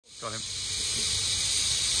Got him.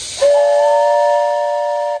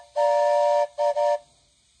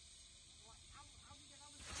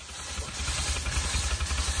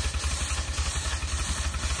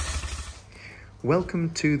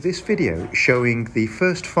 Welcome to this video showing the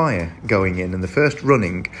first fire going in and the first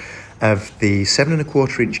running of the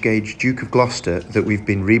 7¼ inch gauge Duke of Gloucester that we've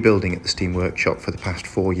been rebuilding at the Steam Workshop for the past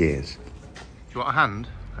 4 years. Do you want a hand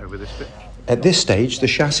over this bit? At this stage, the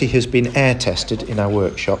chassis has been air tested in our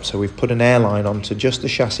workshop, so we've put an airline onto just the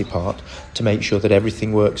chassis part to make sure that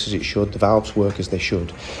everything works as it should, the valves work as they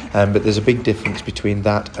should. But there's a big difference between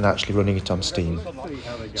that and actually running it on steam.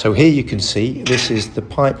 So here you can see, this is the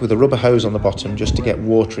pipe with a rubber hose on the bottom just to get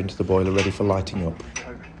water into the boiler ready for lighting up.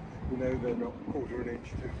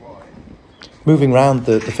 Moving round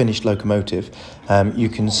the finished locomotive, you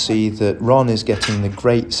can see that Ron is getting the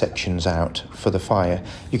grate sections out for the fire.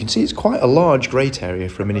 You can see it's quite a large grate area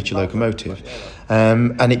for a miniature locomotive,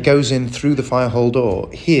 and it goes in through the fire hole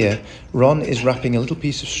door. Here, Ron is wrapping a little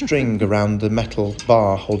piece of string around the metal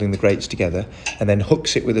bar holding the grates together, and then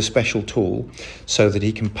hooks it with a special tool so that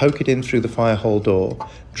he can poke it in through the fire hole door,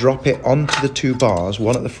 drop it onto the two bars,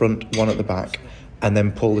 one at the front, one at the back, and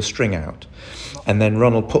then pull the string out. And then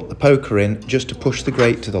Ron will put the poker in just to push the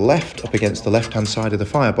grate to the left up against the left-hand side of the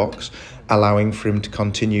firebox, allowing for him to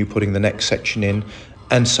continue putting the next section in,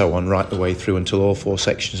 and so on right the way through until all 4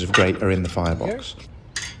 sections of grate are in the firebox.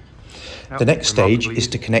 The next stage is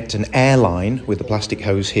to connect an air line with the plastic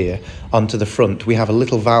hose here onto the front. We have a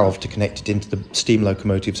little valve to connect it into the steam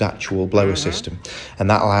locomotive's actual blower system, and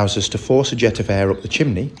that allows us to force a jet of air up the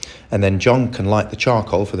chimney, and then John can light the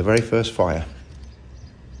charcoal for the very first fire.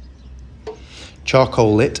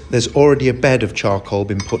 Charcoal lit, there's already a bed of charcoal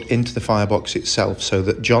been put into the firebox itself so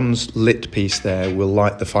that John's lit piece there will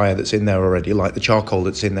light the fire that's in there already, light the charcoal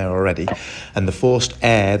that's in there already, and the forced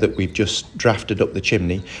air that we've just drafted up the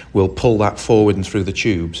chimney will pull that forward and through the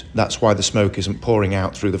tubes. That's why the smoke isn't pouring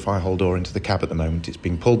out through the firehole door into the cab at the moment. It's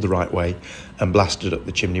being pulled the right way and blasted up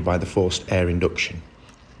the chimney by the forced air induction.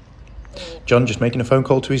 John just making a phone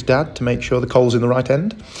call to his dad to make sure the coal's in the right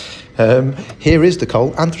end. Here is the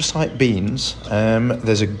coal, anthracite beans.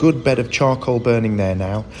 There's a good bed of charcoal burning there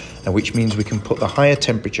now, which means we can put the higher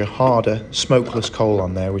temperature, harder, smokeless coal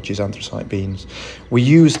on there, which is anthracite beans. We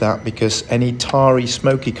use that because any tarry,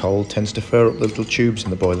 smoky coal tends to fur up the little tubes in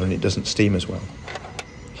the boiler and it doesn't steam as well.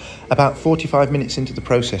 About 45 minutes into the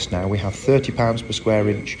process now, we have 30 pounds per square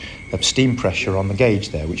inch of steam pressure on the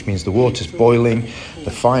gauge there, which means the water's boiling, the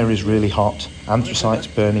fire is really hot, anthracite's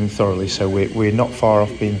burning thoroughly, so we're not far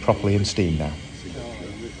off being properly in steam now.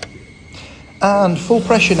 And full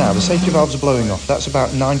pressure now, the safety valves are blowing off. That's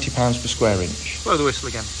about 90 pounds per square inch. Blow the whistle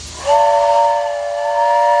again.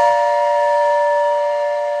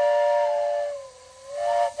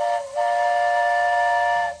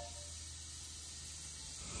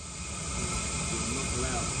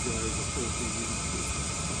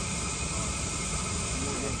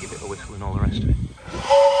 Give it a whistle and all the rest of it.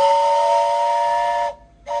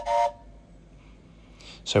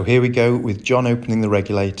 So here we go with John opening the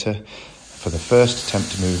regulator for the first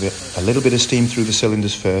attempt to move it. A little bit of steam through the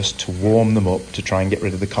cylinders first to warm them up to try and get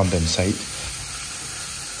rid of the condensate.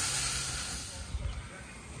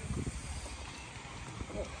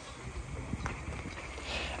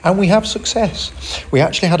 And we have success. We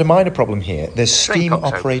actually had a minor problem here. There's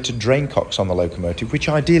steam-operated drain cocks on the locomotive, which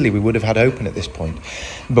ideally we would have had open at this point.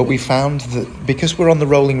 But we found that because we're on the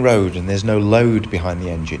rolling road and there's no load behind the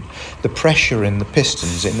engine, the pressure in the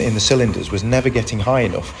pistons, in the cylinders, was never getting high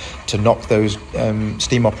enough to knock those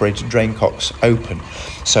steam-operated drain cocks open.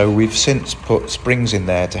 So we've since put springs in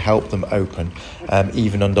there to help them open,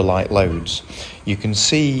 even under light loads. You can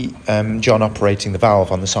see John operating the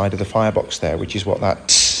valve on the side of the firebox there, which is what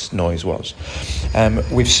that noise was.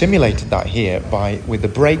 We've simulated that here with the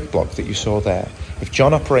brake block that you saw there. If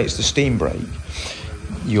John operates the steam brake,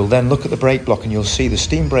 you'll then look at the brake block and you'll see the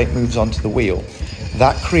steam brake moves onto the wheel.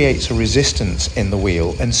 That creates a resistance in the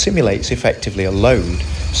wheel and simulates effectively a load.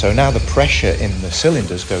 So now the pressure in the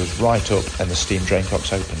cylinders goes right up and the steam drain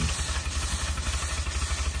cock's opened.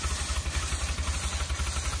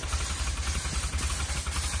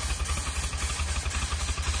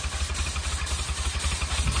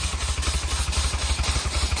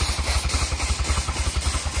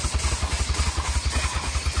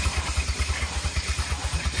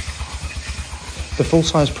 The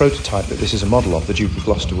full-size prototype that this is a model of, the Duke of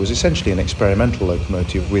Gloucester, was essentially an experimental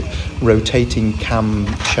locomotive with rotating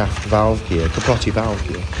camshaft valve gear, capote valve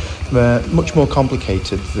gear. Much more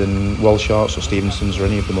complicated than Walsharts or Stevensons or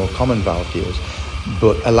any of the more common valve gears,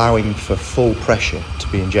 but allowing for full pressure to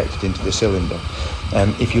be injected into the cylinder.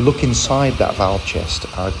 If you look inside that valve chest,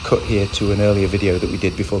 I've cut here to an earlier video that we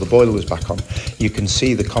did before the boiler was back on, you can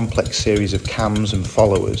see the complex series of cams and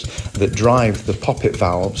followers that drive the poppet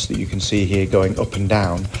valves that you can see here going up and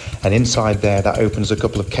down, and inside there that opens a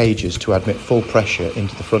couple of cages to admit full pressure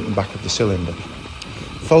into the front and back of the cylinder.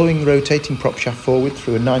 Following the rotating prop shaft forward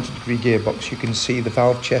through a 90-degree gearbox, you can see the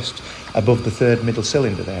valve chest above the third middle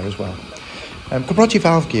cylinder there as well. Caprotti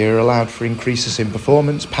valve gear allowed for increases in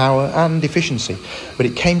performance, power and efficiency, but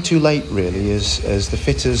it came too late really as the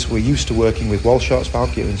fitters were used to working with Walshart's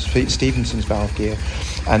valve gear and Stevenson's valve gear,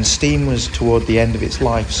 and steam was toward the end of its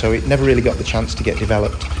life, so it never really got the chance to get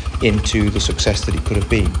developed into the success that it could have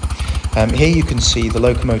been. Here you can see the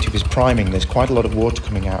Locomotive Is Priming. There's quite a lot of water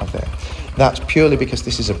coming out of there. That's purely because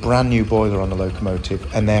this is a brand new boiler on the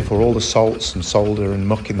locomotive, and therefore all the salts and solder and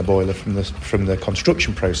muck in the boiler from the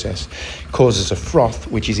construction process causes a froth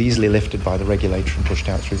which is easily lifted by the regulator and pushed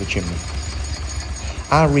out through the chimney.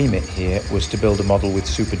 Our remit here was to build a model with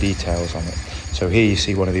super details on it. So here you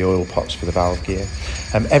see one of the oil pots for the valve gear.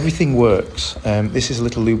 Everything works. This is a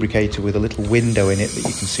little lubricator with a little window in it that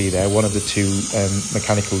you can see there, one of the two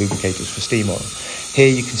mechanical lubricators for steam oil. Here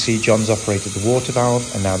you can see John's operated the water valve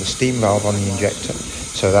and now the steam valve on the injector.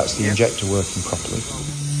 So that's the injector working properly.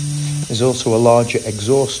 There's also a larger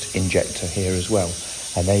exhaust injector here as well.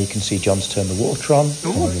 And there you can see John's turned the water on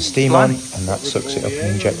and then the steam on, and that sucks it up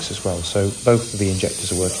and injects as well. So both of the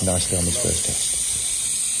injectors are working nicely on this first test.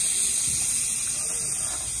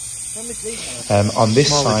 On this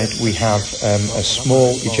side we have a small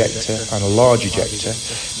ejector and a large ejector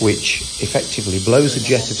which effectively blows a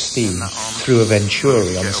jet of steam through a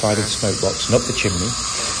venturi on the side of the smoke box and up the chimney,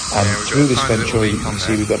 and through this venturi you can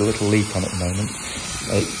see we've got a little leak on at the moment.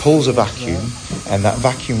 It pulls a vacuum, and that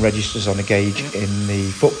vacuum registers on a gauge in the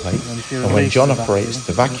footplate, and when John operates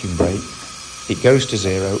the vacuum brake it goes to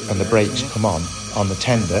zero and the brakes come on the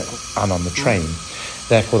tender and on the train.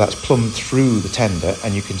 Therefore that's plumbed through the tender,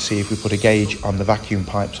 and you can see if we put a gauge on the vacuum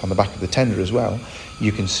pipes on the back of the tender as well,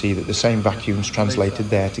 you can see that the same vacuum's translated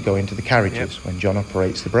there to go into the carriages. When John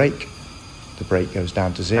operates the brake goes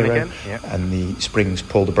down to zero and the springs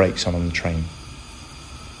pull the brakes on the train.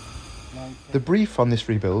 The brief on this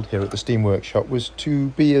rebuild here at the Steam Workshop was to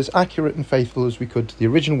be as accurate and faithful as we could to the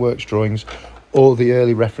original works drawings or the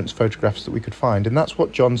early reference photographs that we could find, and that's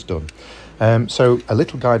what John's done. So a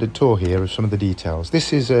little guided tour here of some of the details.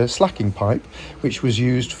 This is a slacking pipe which was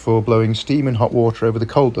used for blowing steam and hot water over the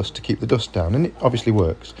coal dust to keep the dust down, and it obviously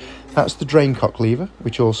works. That's the drain cock lever,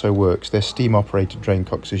 which also works. They're steam operated drain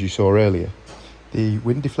cocks as you saw earlier. The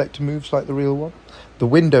wind deflector moves like the real one. The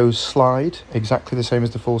windows slide exactly the same as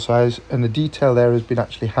the full size, and the detail there has been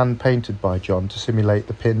actually hand painted by John to simulate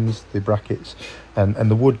the pins, the brackets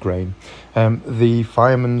and the wood grain. The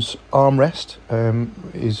fireman's armrest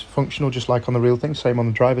is functional just like on the real thing, same on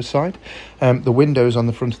the driver's side. The windows on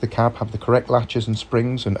the front of the cab have the correct latches and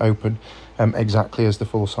springs and open exactly as the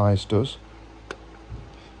full size does.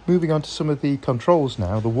 Moving on to some of the controls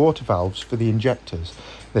now, the water valves for the injectors.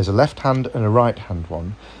 There's a left hand and a right hand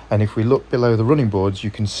one, and if we look below the running boards you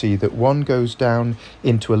can see that one goes down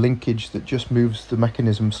into a linkage that just moves the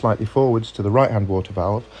mechanism slightly forwards to the right hand water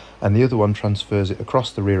valve, and the other one transfers it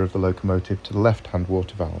across the rear of the locomotive to the left hand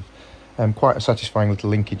water valve. Quite a satisfying little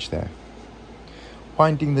linkage there.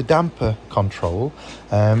 Winding the damper control,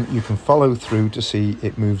 you can follow through to see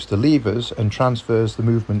it moves the levers and transfers the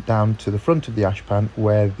movement down to the front of the ashpan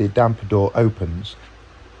where the damper door opens.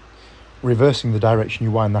 Reversing the direction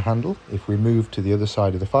you wind the handle, if we move to the other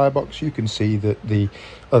side of the firebox you can see that the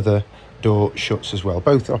other door shuts as well.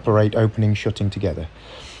 Both operate opening, shutting together.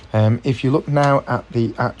 If you look now at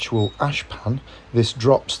the actual ashpan, this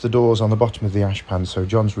drops the doors on the bottom of the ashpan, so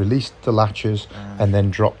John's released the latches and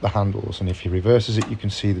then dropped the handles, and if he reverses it you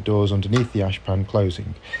can see the doors underneath the ashpan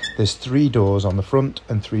closing. There's 3 doors on the front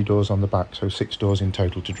and 3 doors on the back, so 6 doors in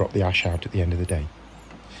total to drop the ash out at the end of the day.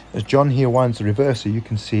 As John here winds the reverser you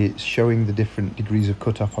can see it's showing the different degrees of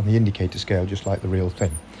cut-off on the indicator scale just like the real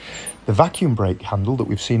thing. The vacuum brake handle that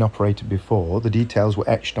we've seen operated before, the details were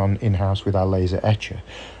etched on in-house with our laser etcher,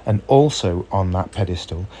 and also on that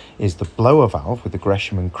pedestal is the blower valve with the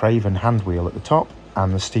Gresham and Craven hand wheel at the top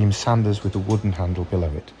and the steam sanders with the wooden handle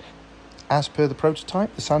below it. As per the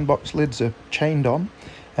prototype, the sandbox lids are chained on,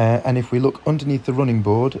 and if we look underneath the running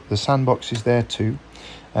board the sandbox is there too,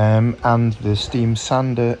 and the steam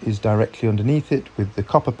sander is directly underneath it with the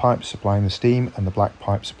copper pipe supplying the steam and the black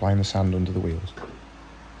pipe supplying the sand under the wheels.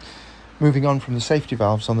 Moving on from the safety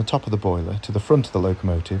valves on the top of the boiler to the front of the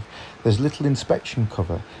locomotive, there's a little inspection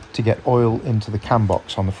cover to get oil into the cam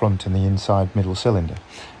box on the front and the inside middle cylinder.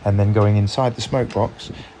 And then going inside the smoke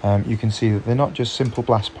box, you can see that they're not just simple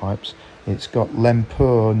blast pipes, It's got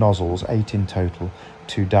Lempur nozzles, 8 in total,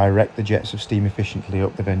 to direct the jets of steam efficiently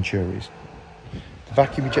up the Venturis. The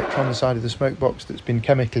vacuum ejector on the side of the smoke box that's been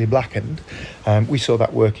chemically blackened, we saw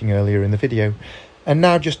that working earlier in the video. And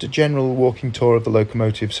now just a general walking tour of the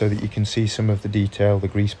locomotive so that you can see some of the detail, the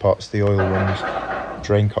grease pots, the oil runs,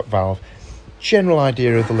 drain cock valve, general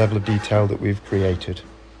idea of the level of detail that we've created.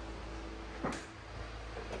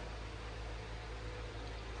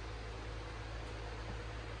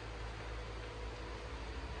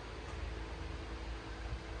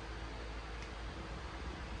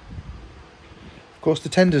 Of course, the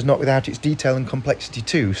tender's not without its detail and complexity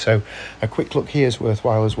too, so a quick look here is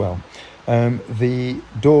worthwhile as well. The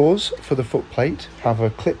doors for the footplate have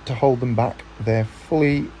a clip to hold them back. They're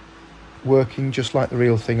fully working just like the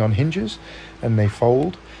real thing on hinges, and they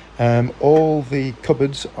fold. All the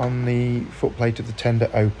cupboards on the footplate of the tender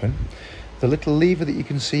open. The little lever that you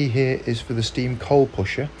can see here is for the steam coal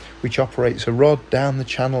pusher, which operates a rod down the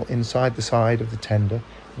channel inside the side of the tender.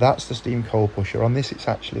 That's the steam coal pusher. On this it's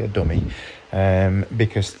actually a dummy,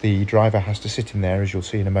 because the driver has to sit in there, as you'll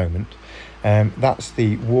see in a moment. That's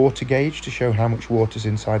the water gauge to show how much water's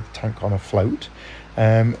inside the tank on a float.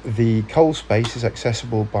 The coal space is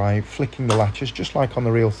accessible by flicking the latches just like on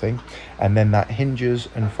the real thing, and then that hinges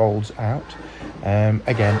and folds out.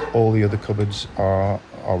 Again, all the other cupboards are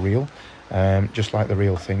real, just like the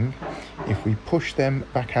real thing. If we push them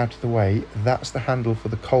back out of the way, that's the handle for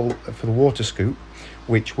the water scoop,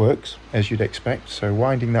 which works as you'd expect. So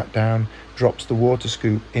winding that down drops the water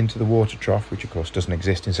scoop into the water trough, which of course doesn't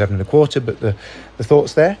exist in 7 1/4, but the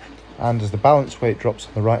thought's there. And as the balance weight drops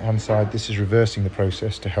on the right hand side, this is reversing the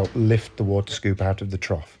process to help lift the water scoop out of the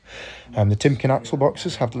trough. The Timken axle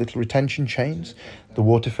boxes have the little retention chains. The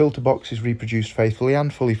water filter box is reproduced faithfully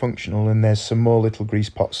and fully functional, and there's some more little grease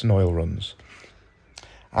pots and oil runs.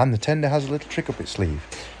 And the tender has a little trick up its sleeve.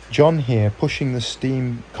 John here pushing the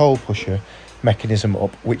steam coal pusher mechanism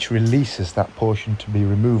up, which releases that portion to be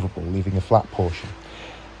removable, leaving a flat portion.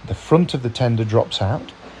 The front of the tender drops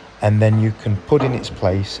out, and then you can put in its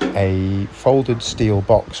place a folded steel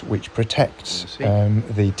box which protects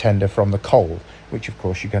the tender from the coal, which of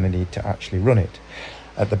course you're going to need to actually run it.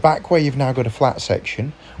 At the back, where you've now got a flat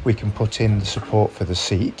section, we can put in the support for the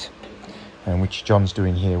seat, which John's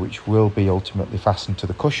doing here, which will be ultimately fastened to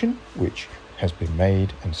the cushion, which has been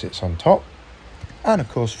made and sits on top. And of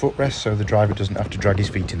course footrest, so the driver doesn't have to drag his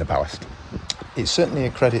feet in the ballast. It's certainly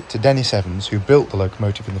a credit to Dennis Evans, who built the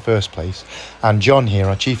locomotive in the first place, and John here,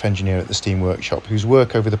 our chief engineer at the Steam Workshop, whose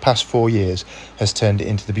work over the past 4 years has turned it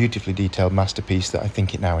into the beautifully detailed masterpiece that I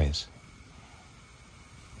think it now is.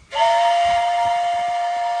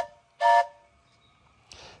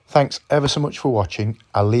 Thanks ever so much for watching.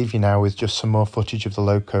 I'll leave you now with just some more footage of the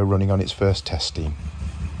loco running on its first test steam.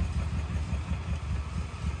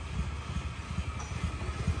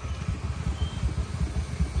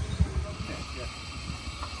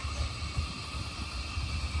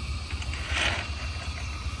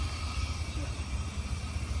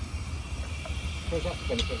 That's the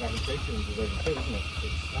benefit of having stations with every two, isn't it?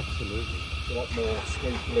 It's absolutely a lot more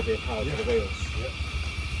smooth delivery of power to the wheels. Yeah.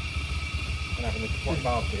 And having the one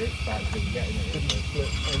valve here, it's about as you get in it. Didn't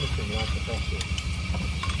split anything like the pressure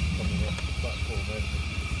coming off the platform then.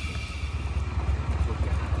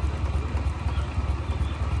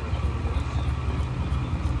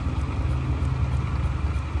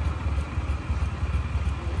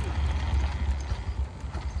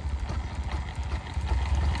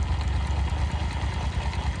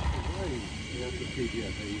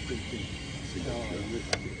 PDF, you can see cigar and